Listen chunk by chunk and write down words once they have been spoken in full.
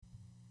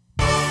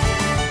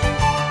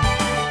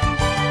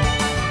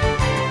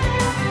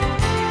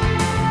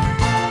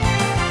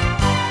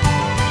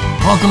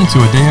Welcome to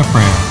a day of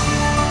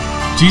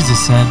prayer. Jesus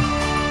said,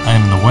 I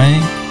am the way,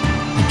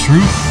 the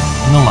truth,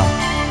 and the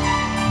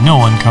life. No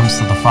one comes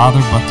to the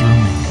Father but through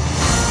me.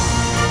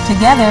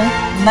 Together,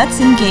 let's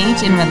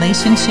engage in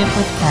relationship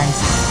with Christ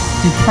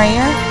through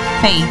prayer,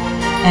 faith,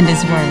 and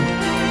His Word.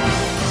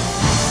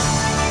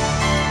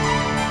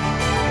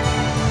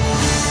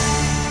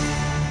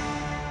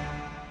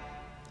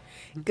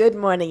 Good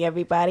morning,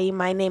 everybody.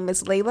 My name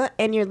is Layla,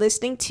 and you're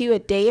listening to a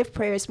Day of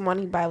Prayers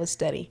morning Bible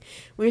study.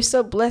 We're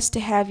so blessed to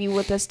have you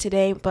with us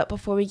today, but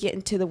before we get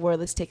into the Word,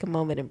 let's take a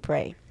moment and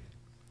pray.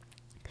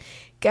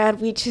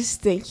 God, we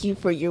just thank you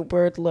for your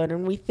word, Lord,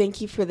 and we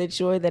thank you for the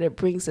joy that it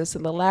brings us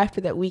and the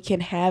laughter that we can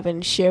have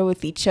and share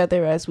with each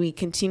other as we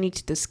continue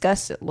to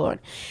discuss it, Lord.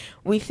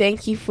 We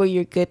thank you for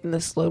your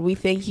goodness, Lord. We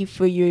thank you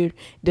for your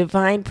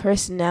divine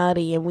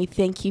personality, and we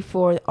thank you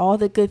for all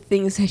the good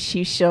things that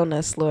you've shown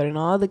us, Lord, and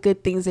all the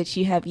good things that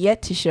you have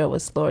yet to show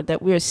us, Lord,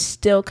 that we're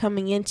still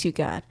coming into,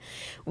 God.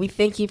 We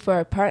thank you for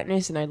our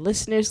partners and our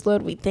listeners,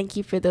 Lord. We thank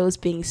you for those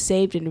being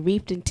saved and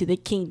reaped into the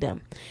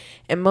kingdom.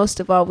 And most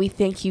of all, we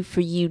thank you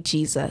for you,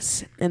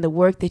 Jesus, and the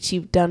work that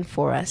you've done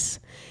for us.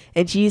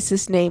 In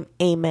Jesus' name,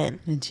 amen.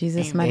 In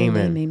Jesus' mighty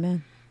name,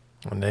 amen.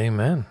 And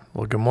amen.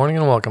 Well, good morning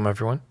and welcome,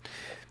 everyone.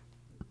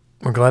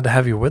 We're glad to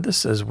have you with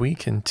us as we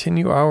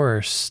continue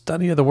our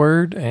study of the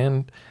Word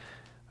and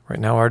right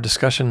now our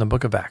discussion in the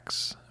book of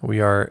Acts. We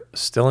are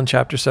still in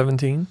chapter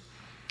 17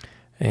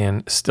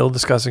 and still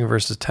discussing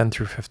verses 10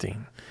 through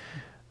 15.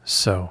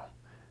 So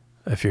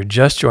if you're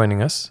just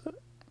joining us,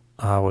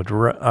 I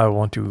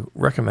want to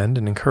recommend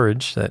and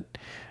encourage that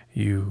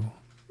you,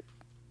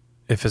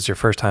 if it's your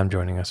first time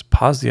joining us,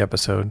 pause the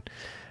episode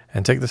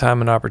and take the time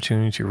and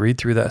opportunity to read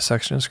through that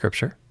section of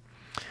Scripture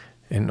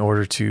in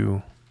order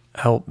to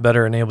help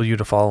better enable you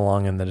to follow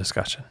along in the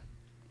discussion.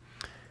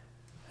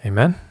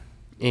 Amen?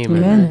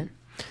 Amen.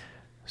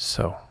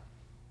 So,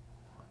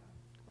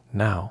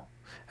 now,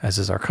 as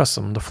is our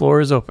custom, the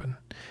floor is open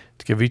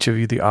to give each of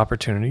you the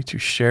opportunity to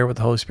share what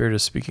the Holy Spirit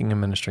is speaking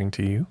and ministering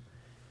to you,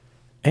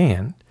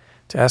 and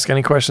to ask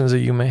any questions that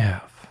you may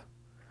have.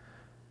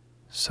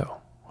 So,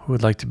 who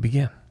would like to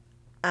begin?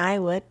 I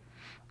would.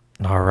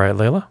 All right,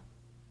 Layla.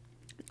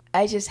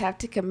 I just have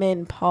to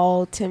commend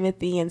Paul,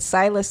 Timothy, and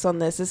Silas on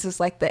this. This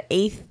is like the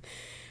 8th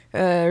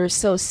or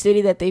so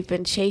city that they've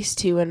been chased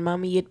to, and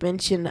Mommy had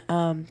mentioned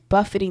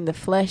buffeting the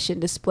flesh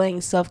and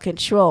displaying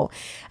self-control.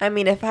 I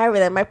mean, if I were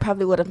them, I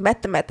probably would have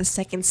met them at the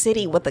second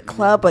city with a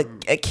club,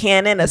 a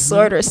cannon, a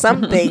sword, or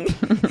something.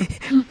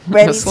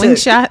 Ready, a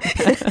slingshot.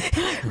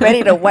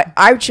 Ready to wipe,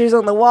 archers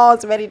on the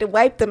walls, ready to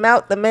wipe them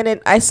out the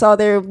minute I saw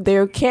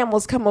their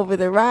camels come over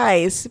the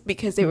rise,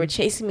 because they were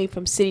chasing me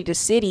from city to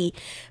city.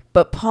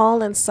 But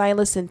Paul and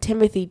Silas and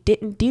Timothy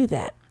didn't do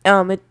that.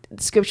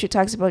 Scripture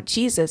talks about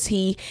Jesus.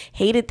 He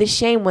hated the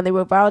shame when they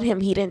reviled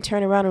him. He didn't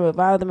turn around and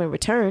revile them in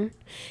return.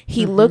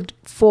 He looked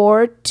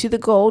forward to the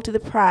goal, to the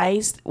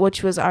prize,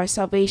 which was our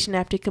salvation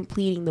after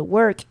completing the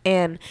work.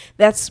 And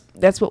that's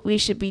what we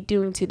should be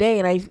doing today.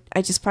 And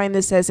I just find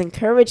this as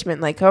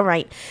encouragement. Like, all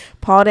right,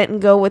 Paul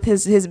didn't go with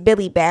his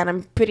billy bat.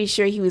 I'm pretty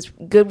sure he was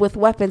good with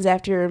weapons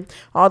after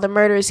all the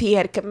murders he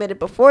had committed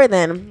before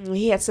then.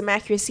 He had some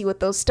accuracy with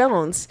those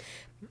stones.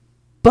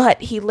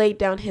 But he laid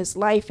down his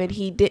life and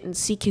he didn't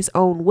seek his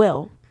own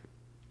will.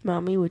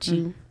 Mommy, would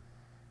you?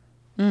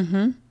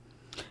 Mm-hmm.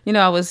 You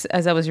know, as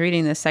I was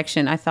reading this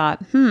section, I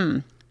thought,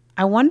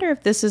 I wonder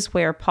if this is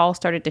where Paul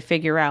started to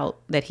figure out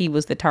that he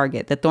was the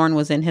target. The thorn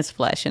was in his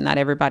flesh and not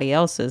everybody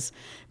else's,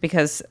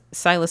 because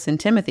Silas and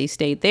Timothy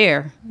stayed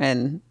there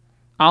and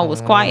all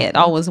was quiet,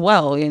 all was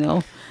well, you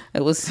know.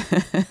 It was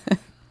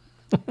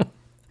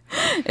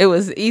it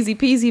was easy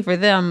peasy for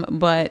them,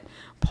 but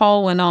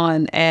Paul went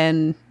on,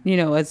 and you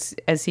know,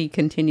 as he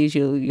continues,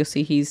 you'll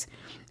see he's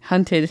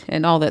hunted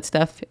and all that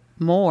stuff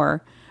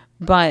more.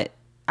 But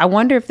I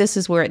wonder if this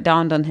is where it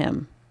dawned on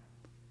him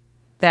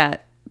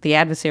that the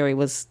adversary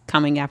was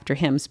coming after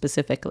him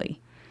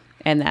specifically,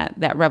 and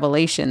that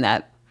revelation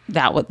that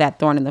what that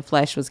thorn in the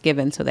flesh was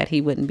given so that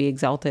he wouldn't be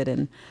exalted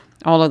and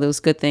all of those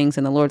good things.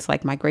 And the Lord's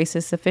like, my grace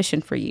is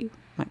sufficient for you.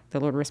 Like the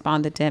Lord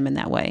responded to him in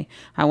that way.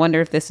 I wonder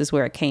if this is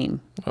where it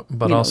came.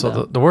 But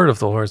also the word of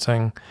the Lord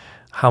saying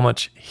how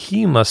much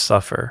he must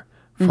suffer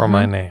for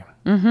my name.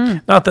 Mm-hmm.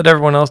 Not that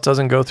everyone else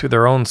doesn't go through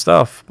their own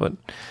stuff, but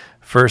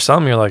for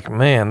some, you're like,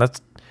 man,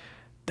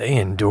 they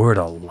endured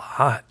a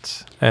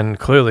lot. And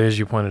clearly, as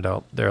you pointed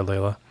out there,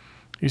 Layla,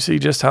 you see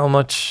just how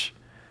much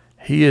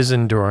he is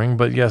enduring,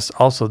 but yes,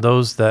 also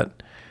those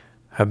that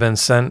have been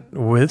sent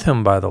with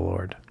him by the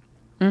Lord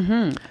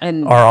and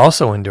are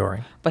also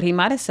enduring. But he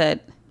might have said,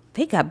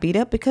 they got beat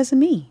up because of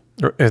me.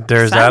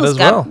 There's Silas that as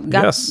well.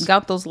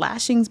 Got those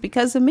lashings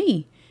because of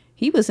me.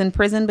 He was in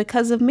prison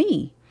because of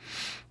me,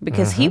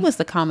 because he was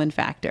the common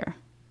factor.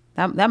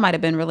 That might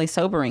have been really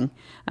sobering,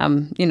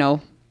 you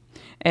know.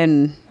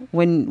 And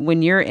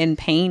when you're in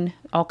pain,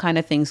 all kind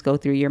of things go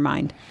through your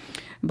mind.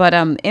 But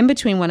in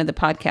between one of the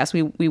podcasts,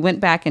 we went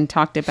back and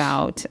talked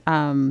about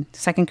 2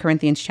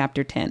 Corinthians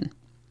chapter 10.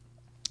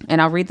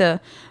 And I'll read the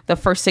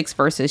first 6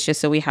 verses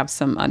just so we have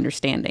some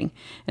understanding.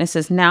 And it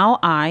says, "Now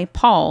I,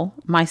 Paul,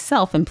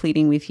 myself am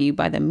pleading with you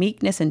by the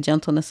meekness and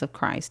gentleness of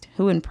Christ,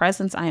 who in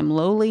presence I am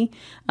lowly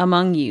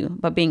among you,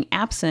 but being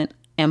absent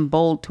am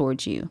bold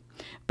towards you.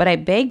 But I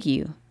beg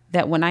you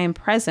that when I am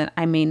present,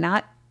 I may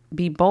not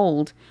be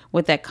bold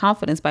with that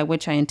confidence by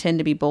which I intend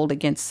to be bold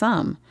against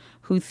some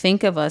who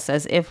think of us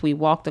as if we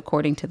walked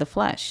according to the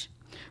flesh.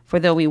 For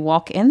though we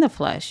walk in the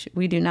flesh,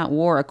 we do not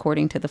war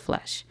according to the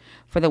flesh.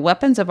 For the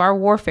weapons of our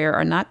warfare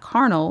are not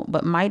carnal,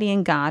 but mighty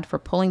in God for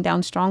pulling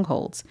down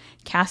strongholds,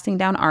 casting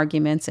down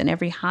arguments and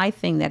every high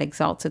thing that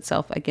exalts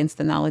itself against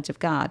the knowledge of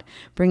God,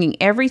 bringing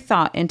every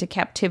thought into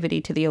captivity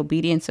to the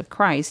obedience of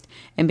Christ,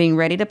 and being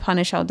ready to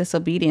punish all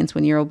disobedience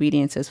when your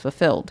obedience is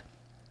fulfilled."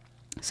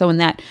 So in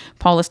that,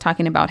 Paul is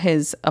talking about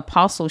his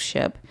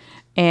apostleship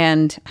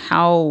and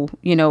how,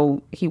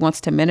 he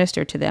wants to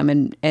minister to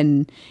them,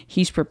 and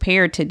he's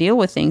prepared to deal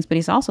with things, but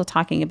he's also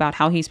talking about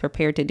how he's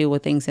prepared to deal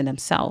with things in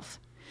himself.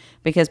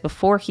 Because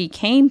before he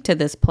came to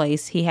this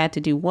place, he had to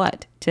do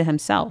what to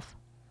himself?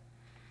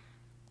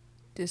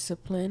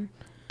 Discipline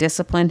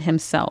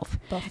Himself.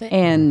 Buffett.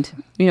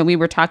 And, we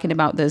were talking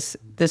about this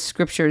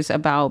scriptures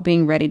about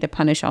being ready to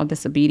punish all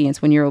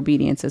disobedience when your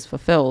obedience is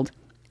fulfilled.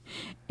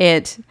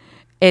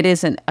 It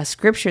isn't a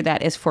scripture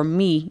that is for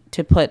me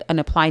to put and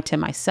apply to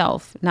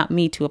myself, not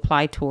me to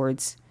apply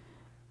towards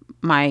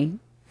my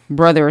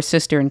brother or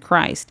sister in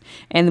Christ.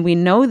 And we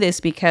know this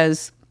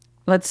because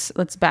let's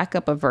back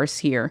up a verse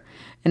here.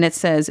 And it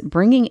says,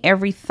 bringing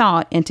every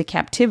thought into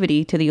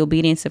captivity to the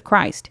obedience of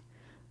Christ.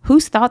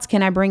 Whose thoughts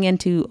can I bring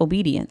into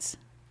obedience?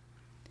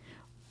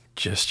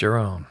 Just your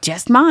own.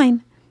 Just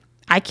mine.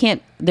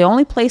 The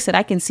only place that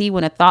I can see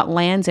when a thought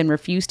lands and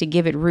refuse to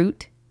give it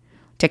root,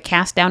 to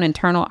cast down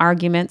internal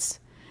arguments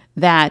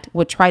that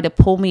would try to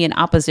pull me in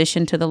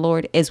opposition to the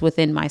Lord, is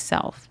within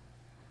myself.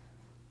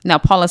 Now,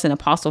 Paul is an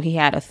apostle. He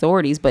had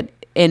authorities, but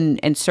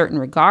in certain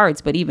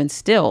regards, but even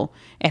still,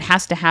 it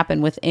has to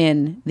happen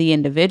within the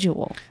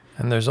individual.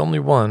 And there's only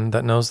one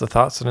that knows the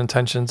thoughts and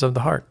intentions of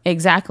the heart.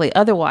 Exactly.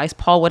 Otherwise,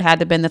 Paul would have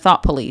to been the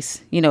thought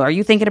police. Are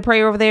you thinking of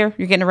prayer over there?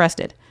 You're getting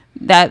arrested.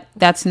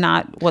 That's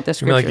not what the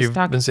scripture is talking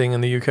about. You've been seeing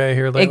in the UK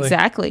here lately?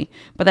 Exactly.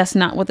 But that's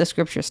not what the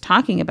scripture is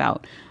talking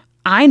about.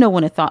 I know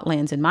when a thought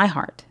lands in my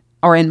heart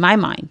or in my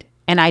mind,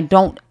 and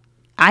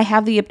I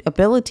have the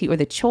ability or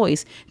the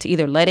choice to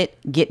either let it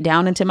get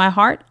down into my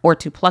heart or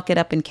to pluck it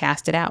up and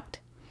cast it out.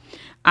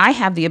 I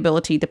have the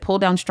ability to pull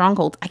down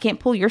strongholds. I can't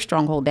pull your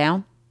stronghold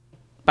down,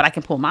 but I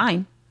can pull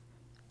mine,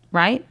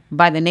 right?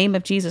 By the name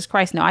of Jesus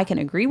Christ. Now, I can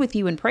agree with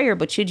you in prayer,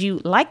 but should you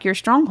like your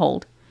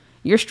stronghold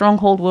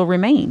will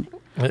remain.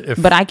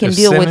 But I can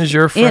deal sin with is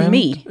your friend, in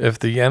me. If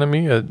the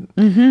enemy, a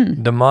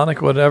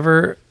demonic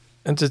whatever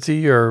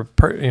entity or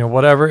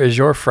whatever is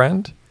your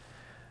friend,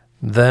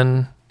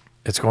 then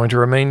it's going to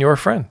remain your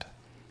friend.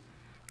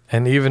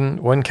 And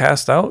even when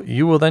cast out,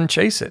 you will then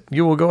chase it.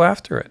 You will go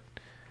after it.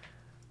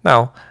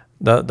 Now,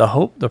 the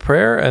hope, the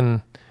prayer,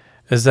 and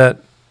is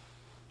that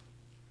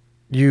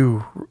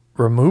you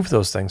remove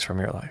those things from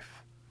your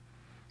life,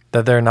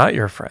 that they're not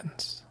your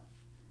friends,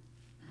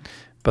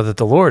 but that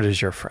the Lord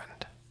is your friend.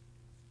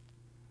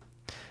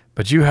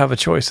 But you have a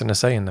choice and a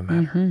say in the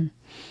matter. Mm-hmm.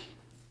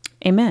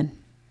 Amen.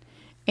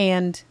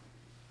 And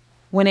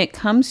when it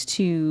comes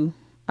to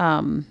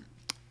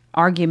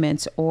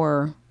arguments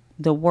or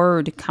the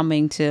word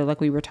coming to,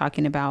 like we were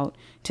talking about,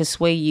 to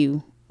sway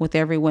you with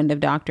every wind of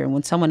doctrine,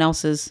 when someone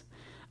else is,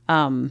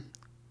 well,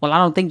 I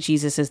don't think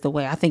Jesus is the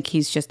way. I think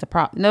he's just a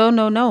prop.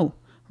 No.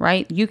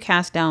 Right? You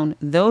cast down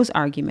those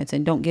arguments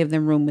and don't give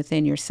them room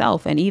within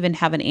yourself, and even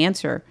have an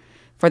answer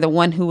for the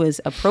one who is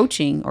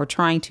approaching or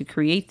trying to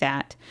create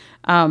that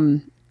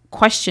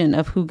question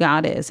of who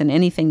God is, and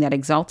anything that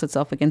exalts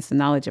itself against the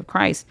knowledge of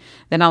Christ,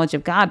 the knowledge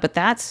of God. But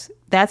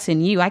that's in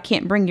you. I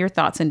can't bring your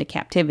thoughts into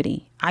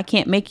captivity. I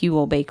can't make you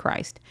obey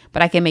Christ,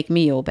 but I can make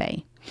me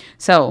obey.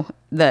 So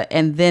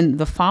then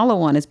the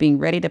follow on is being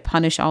ready to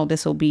punish all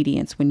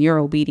disobedience when your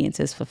obedience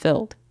is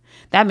fulfilled.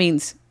 That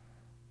means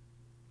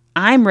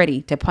I'm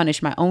ready to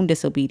punish my own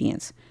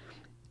disobedience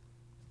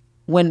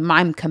when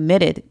I'm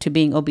committed to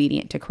being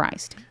obedient to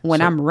Christ, when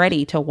I'm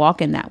ready to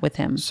walk in that with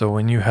him. So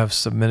when you have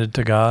submitted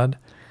to God,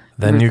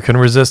 then you can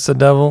resist the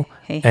devil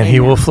and he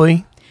amen. will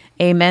flee.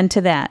 Amen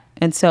to that.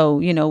 And so,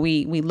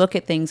 we look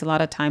at things a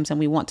lot of times and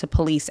we want to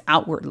police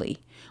outwardly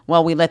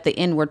while we let the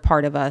inward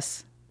part of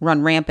us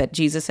run rampant.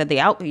 Jesus said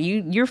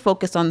you're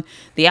focused on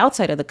the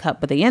outside of the cup,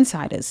 but the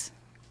inside is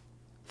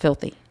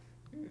filthy.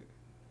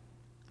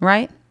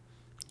 Right?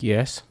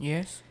 Yes.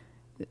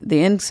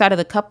 The inside of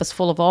the cup is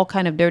full of all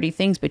kind of dirty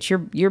things, but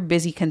you're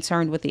busy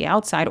concerned with the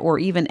outside or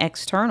even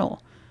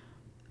external.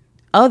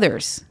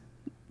 Others,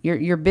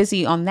 you're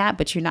busy on that,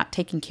 but you're not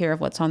taking care of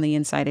what's on the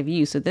inside of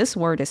you. So this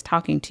word is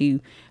talking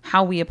to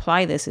how we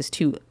apply this is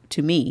to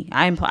me.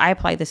 I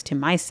apply this to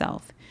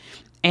myself.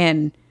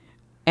 And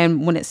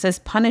when it says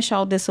punish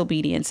all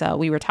disobedience,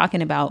 we were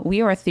talking about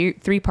we are a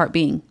three-part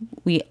being.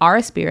 We are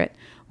a spirit,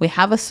 we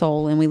have a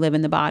soul, and we live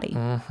in the body.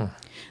 Mm-hmm.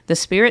 The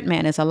spirit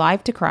man is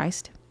alive to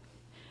Christ,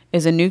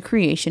 is a new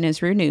creation,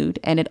 is renewed,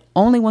 and it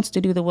only wants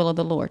to do the will of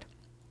the Lord.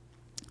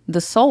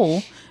 The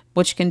soul,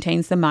 which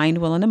contains the mind,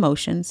 will, and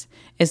emotions,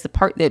 is the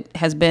part that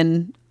has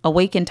been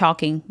awake and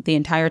talking the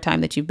entire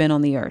time that you've been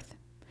on the earth.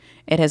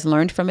 It has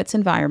learned from its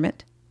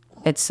environment.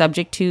 It's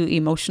subject to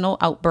emotional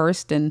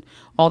outburst and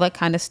all that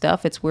kind of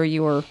stuff. It's where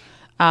your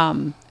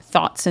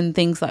thoughts and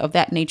things of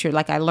that nature,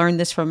 like I learned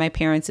this from my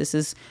parents,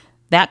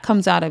 that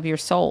comes out of your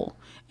soul.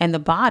 And the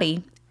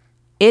body,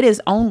 it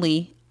is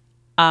only,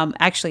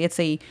 actually, it's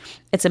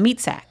a meat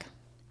sack.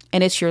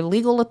 And it's your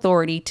legal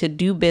authority to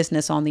do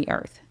business on the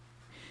earth.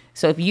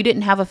 So if you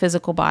didn't have a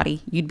physical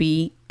body, you'd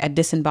be a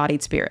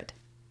disembodied spirit,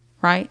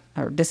 right?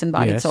 Or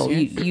disembodied Yes. soul.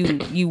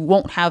 You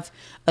won't have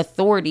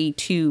authority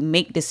to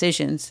make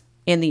decisions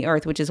in the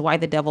earth, which is why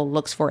the devil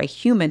looks for a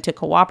human to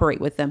cooperate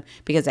with them,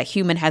 because that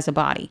human has a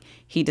body.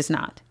 He does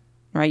not.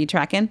 Right? You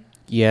tracking?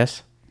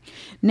 Yes.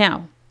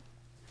 Now,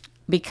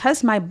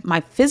 because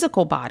my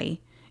physical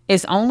body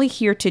is only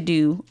here to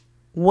do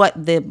what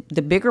the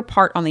bigger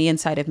part on the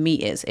inside of me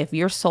is. If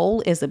your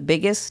soul is the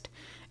biggest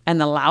and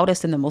the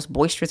loudest and the most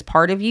boisterous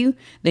part of you,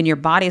 then your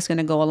body is going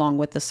to go along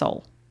with the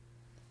soul.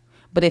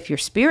 But if your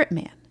spirit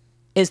man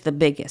is the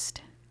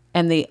biggest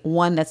and the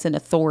one that's in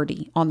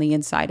authority on the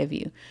inside of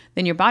you,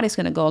 then your body's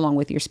going to go along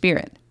with your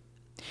spirit.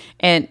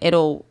 And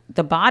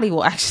the body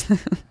will actually,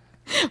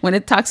 when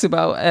it talks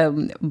about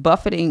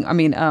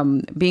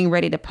being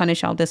ready to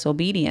punish all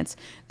disobedience,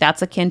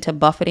 that's akin to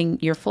buffeting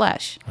your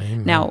flesh.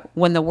 Amen. Now,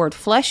 when the word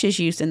flesh is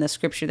used in the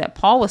scripture that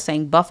Paul was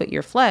saying, buffet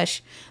your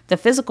flesh, the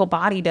physical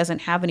body doesn't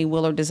have any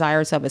will or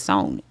desires of its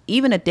own.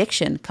 Even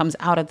addiction comes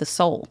out of the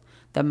soul,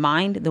 the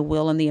mind, the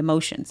will, and the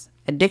emotions.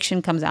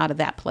 Addiction comes out of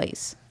that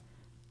place.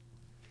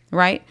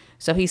 Right?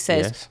 So he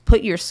says, Yes.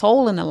 Put your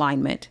soul in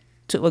alignment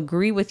to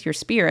agree with your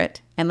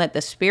spirit and let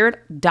the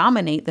spirit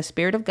dominate, the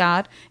spirit of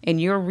God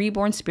and your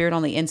reborn spirit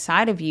on the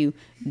inside of you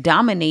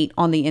dominate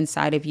on the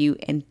inside of you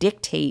and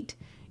dictate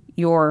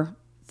your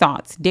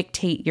thoughts,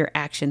 dictate your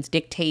actions,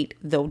 dictate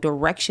the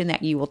direction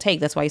that you will take.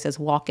 That's why he says,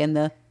 walk in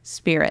the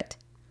spirit.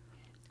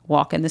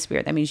 Walk in the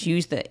spirit. That means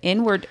use the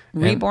inward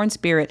reborn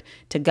spirit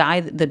to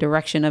guide the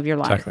direction of your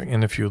life. Exactly.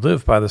 And if you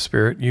live by the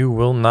Spirit, you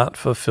will not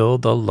fulfill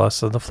the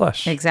lusts of the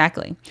flesh.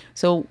 Exactly.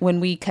 So when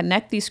we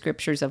connect these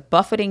scriptures of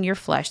buffeting your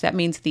flesh, that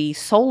means the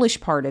soulish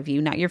part of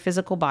you, not your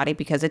physical body,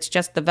 because it's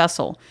just the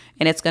vessel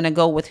and it's going to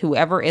go with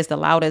whoever is the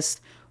loudest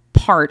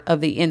part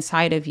of the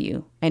inside of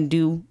you and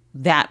do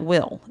that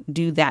will,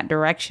 do that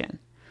direction.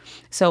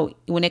 So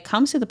when it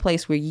comes to the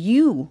place where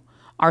you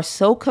are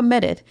so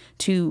committed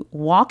to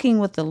walking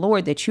with the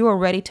Lord that you are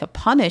ready to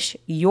punish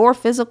your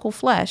physical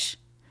flesh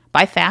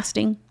by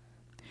fasting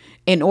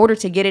in order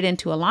to get it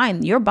into a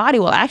line, your body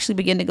will actually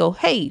begin to go,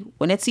 hey,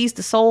 when it sees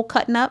the soul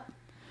cutting up,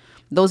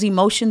 those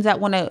emotions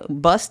that want to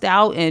bust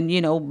out and,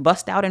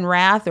 bust out in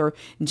wrath or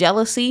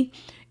jealousy,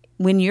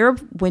 when your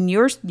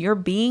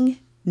being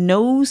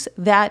knows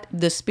that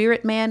the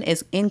spirit man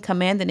is in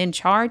command and in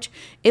charge,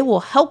 it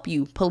will help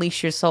you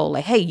police your soul.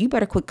 Like, hey, you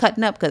better quit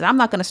cutting up because I'm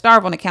not going to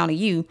starve on account of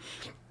you.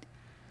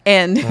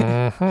 And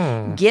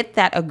get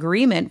that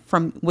agreement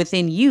from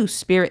within you,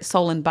 spirit,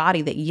 soul, and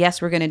body, that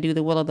yes, we're going to do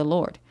the will of the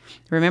Lord.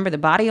 Remember, the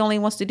body only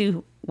wants to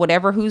do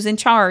whatever who's in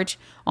charge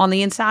on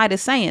the inside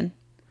is saying,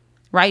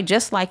 right?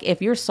 Just like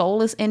if your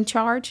soul is in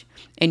charge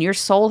and your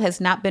soul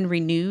has not been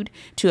renewed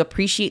to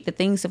appreciate the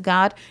things of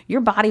God,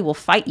 your body will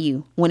fight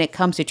you when it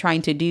comes to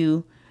trying to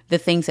do the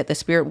things that the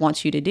spirit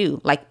wants you to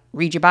do. Like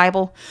read your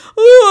Bible.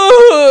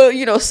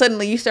 Ooh,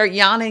 suddenly you start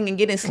yawning and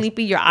getting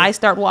sleepy. Your eyes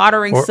start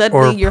watering.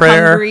 Suddenly you're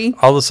prayer, hungry.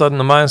 All of a sudden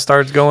the mind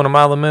starts going a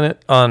mile a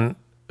minute on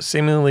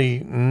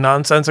seemingly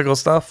nonsensical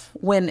stuff.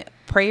 When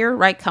prayer,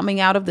 right,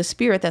 coming out of the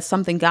spirit, that's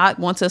something God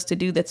wants us to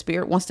do, that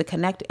spirit wants to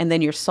connect, and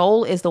then your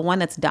soul is the one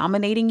that's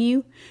dominating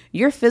you,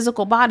 your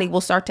physical body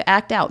will start to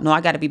act out. No,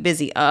 I got to be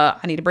busy. I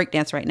need a break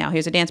dance right now.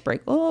 Here's a dance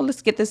break. Oh,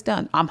 let's get this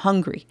done. I'm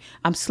hungry.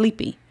 I'm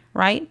sleepy,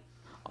 right?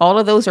 All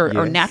of those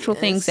are natural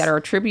things that are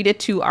attributed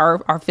to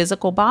our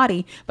physical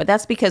body, but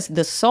that's because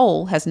the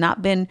soul has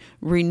not been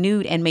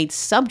renewed and made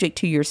subject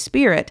to your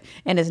spirit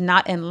and is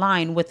not in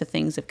line with the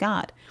things of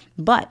God.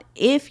 But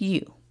if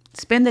you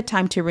spend the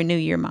time to renew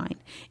your mind,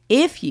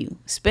 if you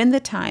spend the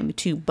time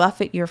to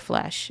buffet your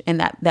flesh and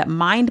that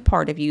mind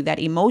part of you, that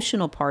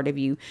emotional part of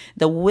you,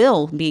 the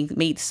will being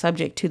made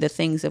subject to the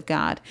things of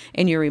God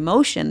and your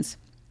emotions,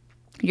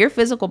 your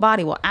physical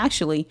body will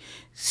actually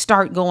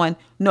start going,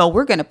 no,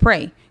 we're going to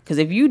pray. Because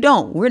if you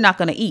don't, we're not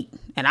going to eat.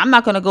 And I'm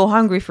not going to go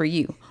hungry for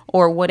you.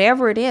 Or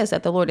whatever it is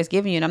that the Lord has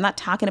given you. And I'm not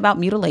talking about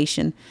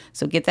mutilation.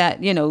 So get that,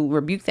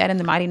 rebuke that in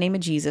the mighty name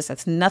of Jesus.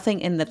 That's nothing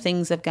in the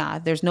things of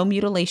God. There's no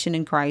mutilation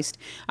in Christ.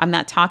 I'm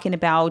not talking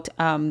about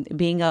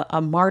being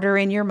a martyr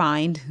in your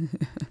mind.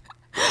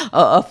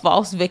 A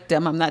false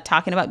victim. I'm not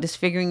talking about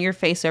disfiguring your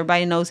face so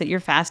everybody knows that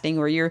you're fasting,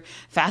 or you're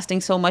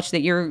fasting so much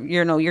that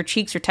your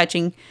cheeks are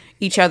touching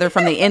each other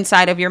from the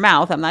inside of your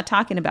mouth. I'm not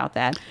talking about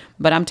that,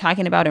 but I'm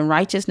talking about in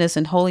righteousness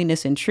and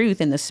holiness and truth,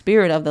 in the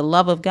spirit of the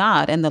love of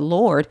God and the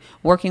Lord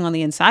working on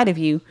the inside of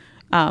you,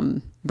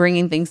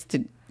 bringing things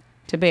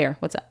to bear.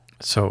 What's up?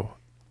 So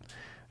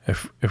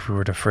if we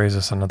were to phrase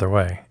this another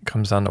way, it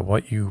comes down to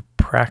what you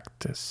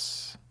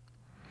practice.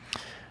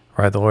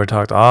 Right? The Lord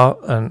talked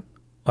a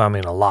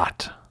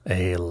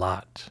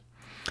lot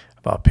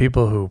about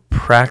people who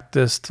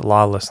practiced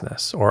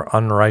lawlessness or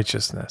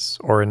unrighteousness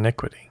or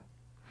iniquity.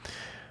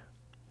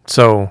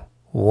 So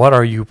what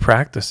are you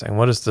practicing?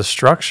 What is the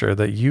structure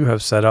that you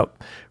have set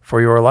up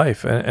for your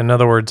life? In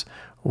other words,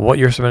 what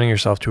you're submitting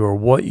yourself to, or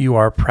what you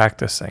are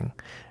practicing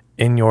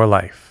in your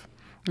life.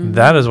 Mm-hmm.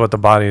 That is what the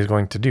body is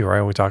going to do,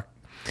 right? We talk,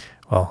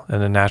 in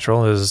the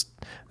natural is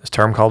this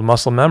term called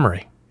muscle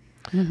memory.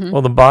 Mm-hmm.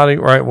 Well, the body,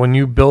 right, when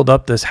you build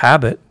up this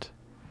habit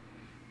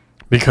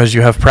because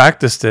you have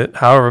practiced it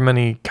however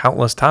many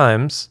countless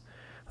times,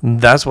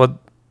 that's what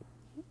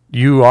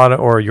you ought to,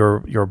 or your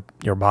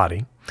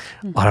body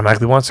mm-hmm.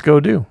 automatically wants to go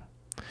do.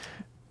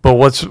 But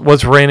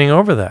what's reigning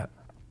over that?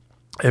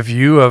 If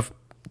you have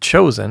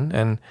chosen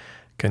and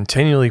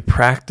continually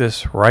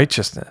practice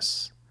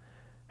righteousness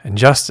and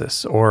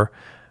justice, or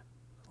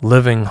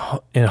living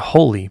in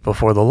holy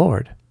before the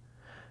Lord,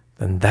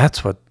 then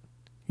that's what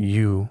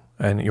you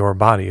and your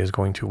body is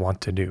going to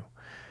want to do.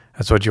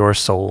 That's what your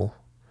soul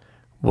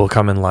will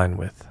come in line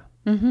with.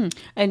 Mm-hmm.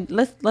 And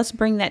let's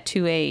bring that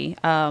to a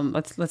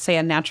let's say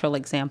a natural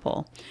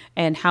example,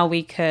 and how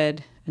we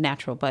could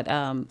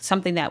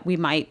something that we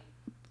might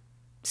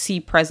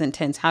see present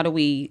tense. How do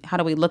we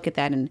look at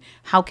that, and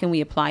how can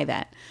we apply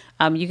that?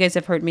 You guys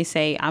have heard me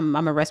say I'm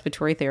a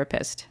respiratory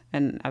therapist,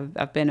 and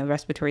I've been a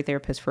respiratory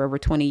therapist for over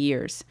 20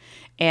 years.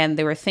 And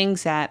there were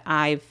things that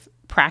I've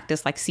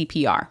practiced, like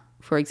CPR,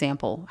 for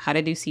example, how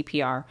to do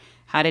CPR,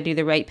 how to do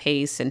the right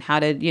pace, and how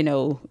to,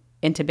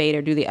 intubate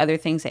or do the other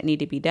things that need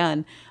to be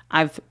done.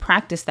 I've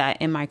practiced that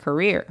in my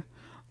career.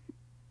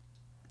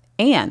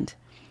 And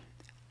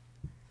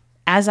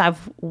as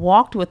I've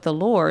walked with the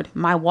Lord,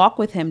 my walk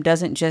with him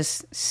doesn't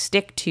just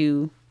stick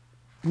to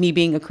me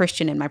being a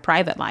Christian in my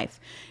private life.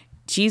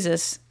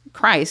 Jesus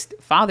Christ,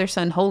 Father,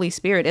 Son, Holy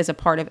Spirit is a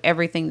part of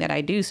everything that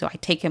I do. So I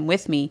take him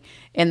with me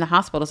in the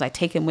hospitals. I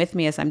take him with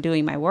me as I'm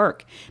doing my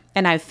work.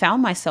 And I've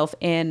found myself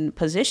in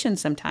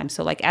positions sometimes.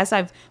 So like as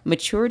I've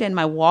matured in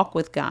my walk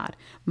with God,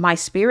 my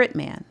spirit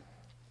man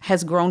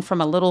has grown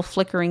from a little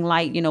flickering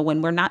light.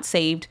 When we're not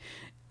saved,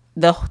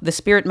 the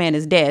spirit man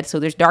is dead. So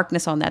there's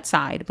darkness on that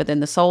side. But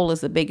then the soul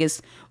is the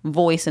biggest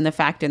voice and the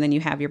factor. And then you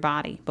have your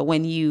body. But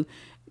when you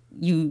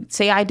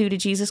say I do to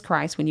Jesus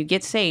Christ, when you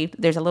get saved,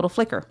 there's a little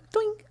flicker.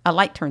 Doing, a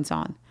light turns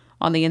on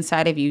the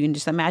inside of you. You can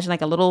just imagine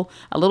like a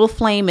little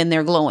flame in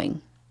there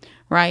glowing,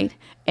 right?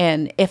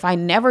 And if I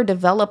never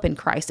develop in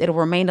Christ, it'll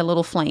remain a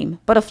little flame,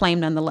 but a flame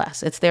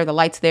nonetheless. It's there, the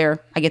light's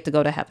there, I get to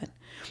go to heaven.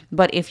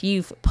 But if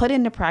you've put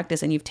into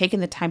practice and you've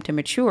taken the time to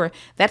mature,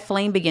 that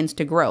flame begins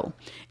to grow.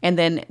 And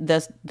then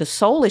the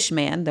soulish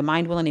man, the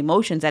mind, will, and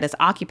emotions that has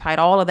occupied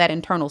all of that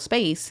internal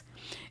space,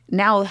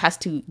 now has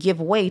to give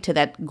way to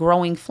that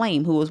growing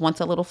flame, who was once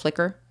a little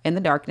flicker in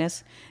the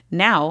darkness,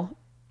 now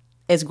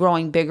is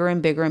growing bigger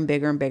and bigger and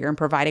bigger and bigger and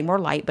providing more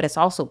light, but it's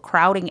also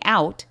crowding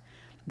out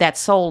that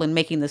soul and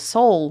making the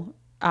soul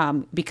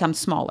become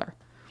smaller.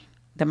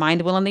 The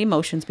mind, will, and the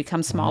emotions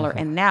become smaller. Mm-hmm.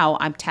 And now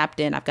I'm tapped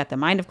in. I've got the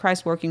mind of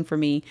Christ working for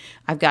me.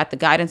 I've got the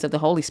guidance of the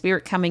Holy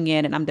Spirit coming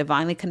in, and I'm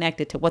divinely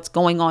connected to what's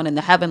going on in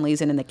the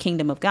heavenlies and in the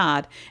kingdom of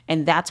God.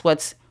 And that's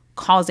what's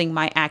causing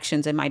my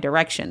actions and my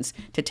directions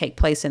to take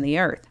place in the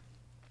earth.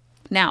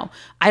 Now,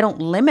 I don't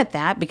limit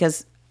that,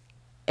 because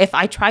if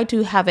I tried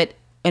to have it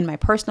in my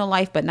personal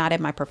life, but not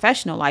in my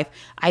professional life,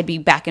 I'd be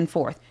back and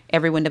forth,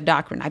 every wind of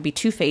doctrine. I'd be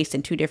two-faced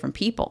and two different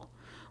people.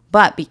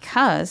 But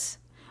because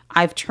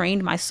I've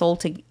trained my soul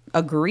to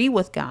agree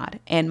with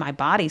God, and my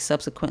body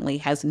subsequently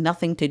has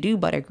nothing to do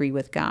but agree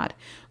with God,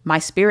 my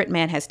spirit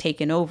man has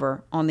taken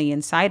over on the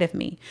inside of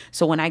me.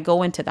 So when I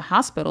go into the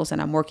hospitals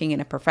and I'm working in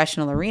a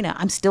professional arena,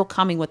 I'm still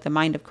coming with the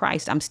mind of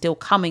Christ. I'm still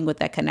coming with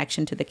that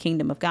connection to the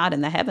kingdom of God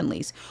and the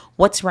heavenlies.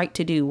 What's right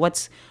to do?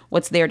 What's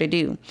there to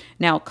do?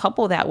 Now,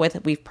 couple that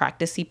with, we've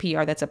practiced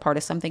CPR. That's a part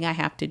of something I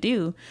have to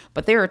do.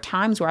 But there are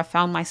times where I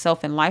found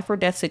myself in life or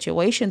death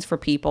situations for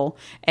people,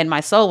 and my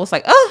soul was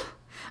like, oh,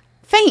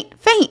 faint.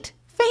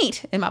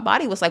 And my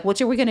body was like, what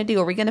are we going to do?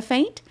 Are we going to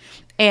faint?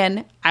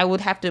 And I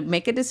would have to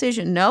make a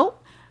decision. No,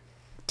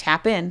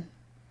 tap in.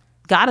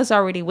 God is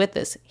already with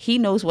us. He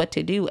knows what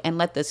to do, and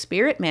let the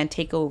spirit man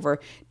take over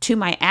to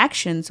my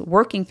actions,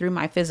 working through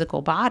my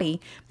physical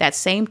body. That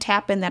same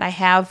tap in that I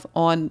have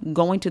on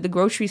going to the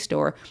grocery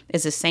store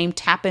is the same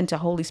tap into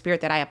Holy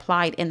Spirit that I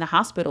applied in the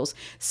hospitals.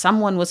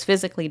 Someone was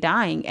physically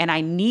dying, and I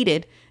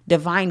needed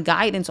divine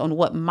guidance on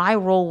what my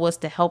role was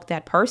to help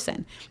that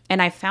person.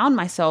 And I found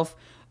myself,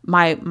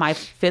 my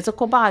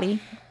physical body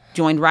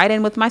joined right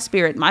in with my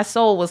spirit. My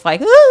soul was like,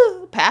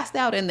 ooh, passed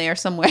out in there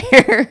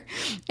somewhere.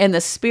 And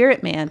the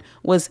spirit man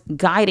was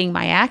guiding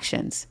my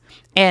actions.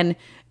 And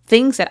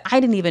things that I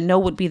didn't even know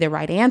would be the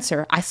right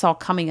answer, I saw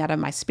coming out of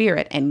my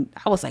spirit. And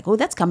I was like, oh,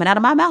 that's coming out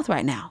of my mouth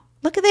right now.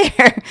 Look at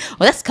there.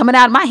 Well, that's coming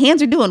out. My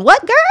hands are doing what,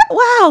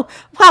 girl?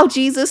 Wow,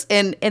 Jesus.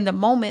 And in the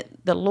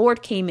moment, the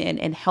Lord came in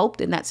and helped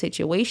in that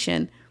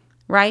situation,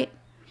 right?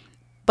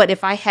 But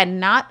if I had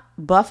not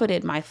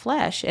buffeted my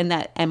flesh,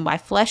 and by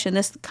flesh in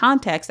this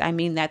context, I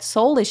mean that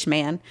soulish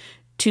man,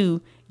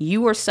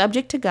 you are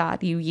subject to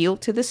God, you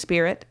yield to the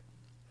Spirit,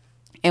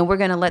 and we're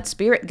going to let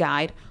Spirit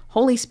guide,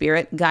 Holy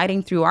Spirit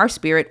guiding through our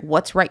spirit,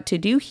 what's right to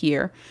do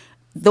here.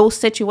 Those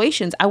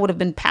situations, I would have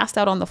been passed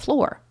out on the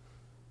floor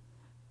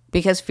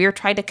because fear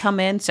tried to come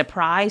in,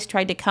 surprise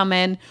tried to come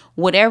in,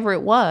 whatever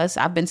it was.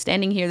 I've been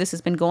standing here, this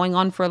has been going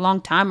on for a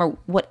long time, or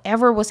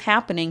whatever was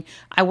happening,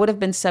 I would have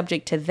been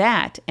subject to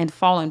that and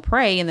fallen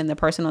prey. And then the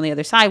person on the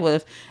other side would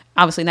have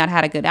obviously not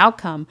had a good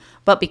outcome.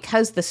 But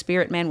because the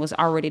spirit man was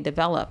already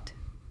developed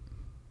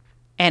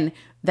and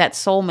that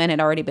soul man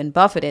had already been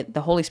buffeted,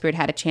 the Holy Spirit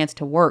had a chance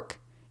to work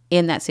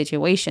in that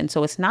situation.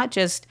 So it's not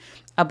just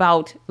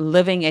about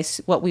living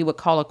what we would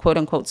call a quote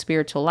unquote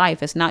spiritual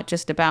life. It's not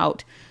just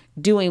about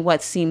doing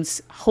what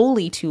seems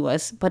holy to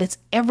us, but it's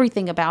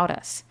everything about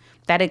us.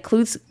 That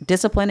includes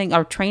disciplining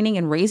or training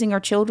and raising our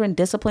children,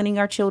 disciplining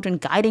our children,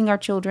 guiding our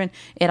children.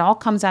 It all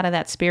comes out of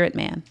that spirit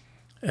man.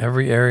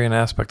 Every area and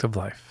aspect of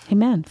life.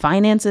 Amen.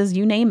 Finances,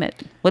 you name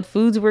it. What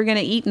foods we're going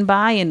to eat and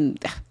buy,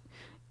 and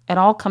it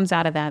all comes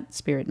out of that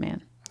spirit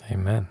man.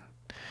 Amen.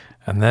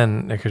 And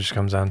then it just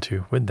comes down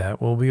to, with that,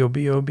 will we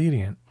be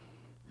obedient?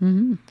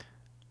 Mm-hmm.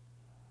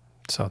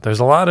 So there's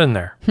a lot in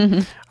there.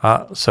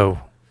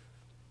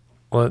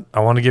 Well, I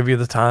want to give you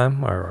the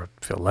time, or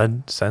feel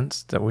led,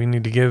 sense that we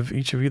need to give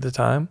each of you the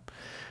time.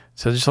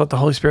 So just let the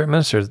Holy Spirit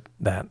minister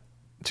that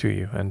to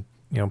you, and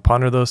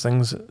ponder those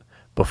things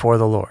before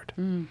the Lord.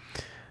 Mm.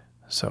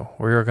 So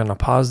we are going to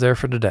pause there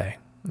for today.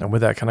 And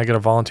with that, can I get a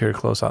volunteer to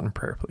close out in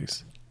prayer,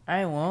 please?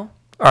 I will.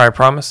 All right,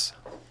 promise.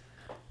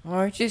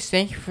 Lord, just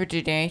thank you for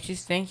today.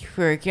 Just thank you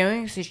for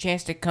giving us a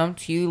chance to come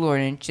to you, Lord,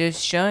 and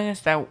just showing us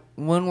that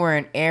when we're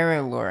in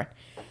error, Lord.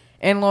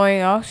 And Lord,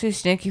 I also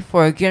just thank you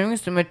for giving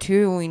us the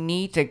material we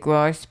need to grow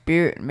our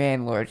spirit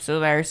man, Lord, so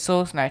that our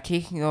soul's not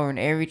taking over in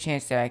every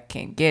chance that I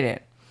can get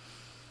it.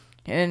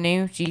 In the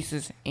name of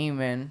Jesus,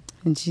 amen.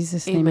 In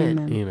Jesus' name,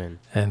 amen. Amen.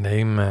 And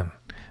amen.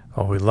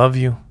 Well, we love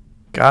you.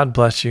 God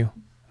bless you.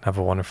 Have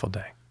a wonderful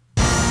day.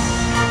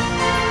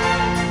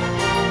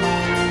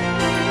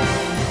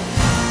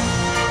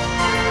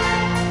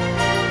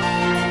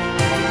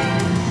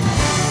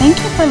 Thank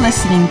you for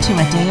listening to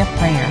A Day of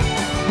Prayer.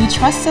 We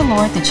trust the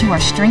Lord that you are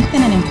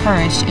strengthened and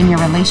encouraged in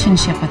your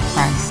relationship with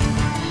Christ.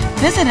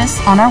 Visit us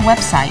on our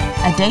website,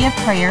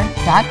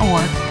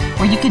 adayofprayer.org,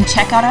 where you can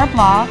check out our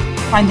blog,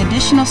 find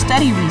additional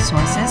study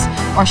resources,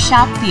 or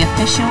shop the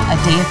official A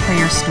Day of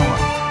Prayer store.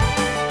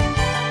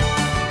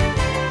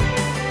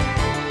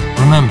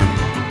 Remember,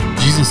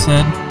 Jesus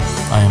said,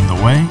 I am the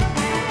way,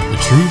 the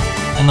truth,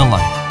 and the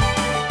life.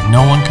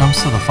 No one comes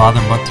to the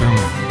Father but through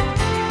me.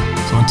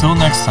 So until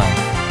next time,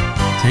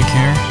 take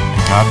care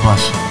and God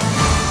bless you.